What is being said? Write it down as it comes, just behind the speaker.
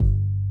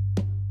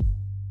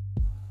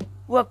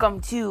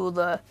Welcome to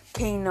the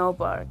King No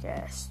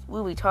Podcast.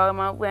 We'll be talking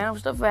about random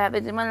stuff that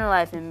happens in my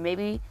life and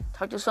maybe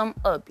talk to some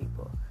other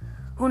people.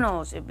 Who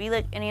knows? It'd be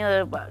like any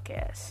other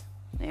podcast.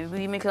 Maybe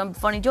we make some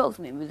funny jokes.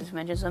 Maybe we just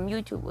mention some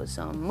YouTubers,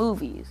 some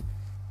movies,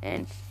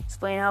 and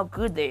explain how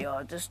good they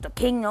are. Just the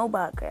King No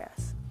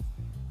Podcast.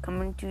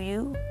 Coming to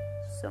you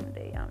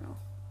someday. I don't know.